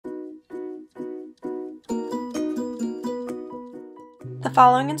The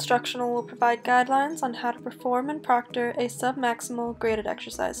following instructional will provide guidelines on how to perform and proctor a submaximal graded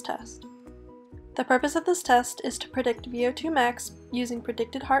exercise test. The purpose of this test is to predict VO2 max using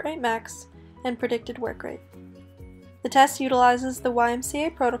predicted heart rate max and predicted work rate. The test utilizes the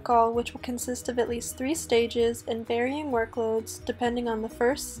YMCA protocol, which will consist of at least 3 stages and varying workloads depending on the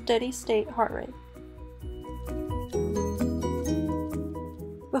first steady state heart rate.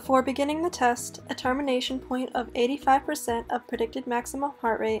 Before beginning the test, a termination point of 85% of predicted maximum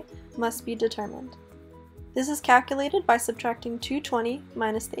heart rate must be determined. This is calculated by subtracting 220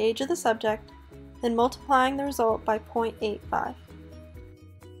 minus the age of the subject, then multiplying the result by 0.85.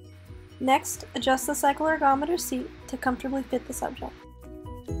 Next, adjust the cycle ergometer seat to comfortably fit the subject.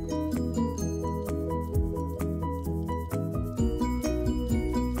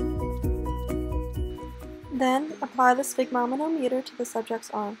 Then, apply the sphygmomanometer to the subject's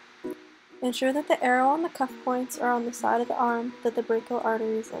arm. Ensure that the arrow on the cuff points are on the side of the arm that the brachial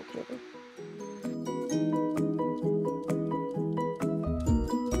artery is located.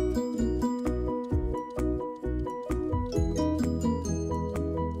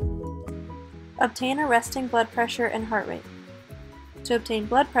 Obtain a resting blood pressure and heart rate. To obtain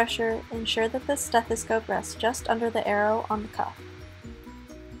blood pressure, ensure that the stethoscope rests just under the arrow on the cuff.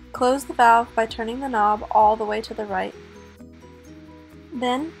 Close the valve by turning the knob all the way to the right.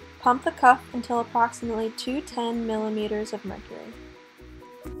 Then, pump the cuff until approximately 210 millimeters of mercury.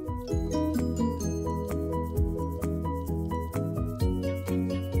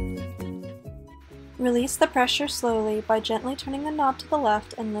 Release the pressure slowly by gently turning the knob to the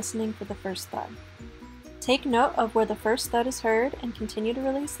left and listening for the first thud. Take note of where the first thud is heard and continue to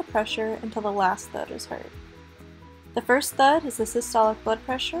release the pressure until the last thud is heard. The first thud is the systolic blood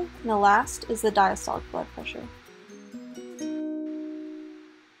pressure, and the last is the diastolic blood pressure.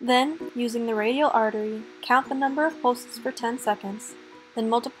 Then, using the radial artery, count the number of pulses for 10 seconds, then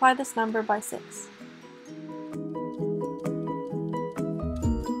multiply this number by 6.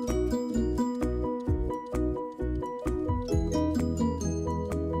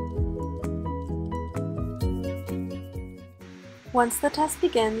 Once the test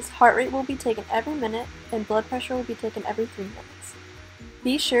begins, heart rate will be taken every minute and blood pressure will be taken every 3 minutes.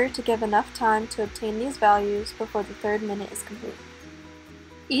 Be sure to give enough time to obtain these values before the 3rd minute is complete.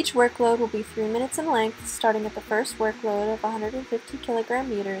 Each workload will be 3 minutes in length, starting at the first workload of 150 kilogram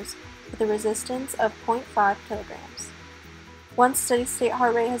meters with a resistance of 0.5 kilograms. Once steady state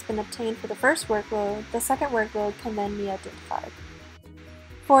heart rate has been obtained for the first workload, the second workload can then be identified.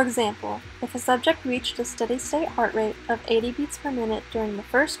 For example, if a subject reached a steady state heart rate of 80 beats per minute during the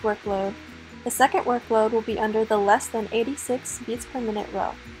first workload, the second workload will be under the less than 86 beats per minute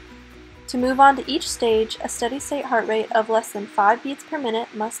row. To move on to each stage, a steady state heart rate of less than 5 beats per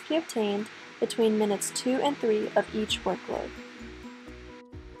minute must be obtained between minutes 2 and 3 of each workload.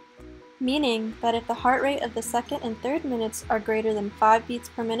 Meaning that if the heart rate of the second and third minutes are greater than 5 beats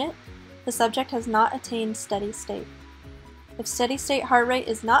per minute, the subject has not attained steady state. If steady state heart rate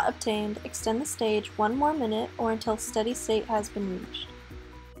is not obtained, extend the stage 1 more minute or until steady state has been reached.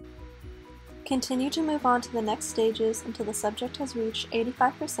 Continue to move on to the next stages until the subject has reached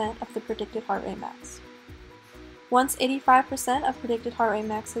 85% of the predicted heart rate max. Once 85% of predicted heart rate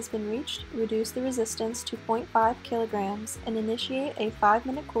max has been reached, reduce the resistance to 0.5 kilograms and initiate a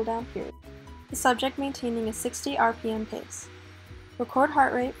 5-minute cooldown period, the subject maintaining a 60 RPM pace. Record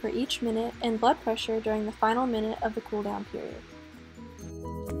heart rate for each minute and blood pressure during the final minute of the cooldown period.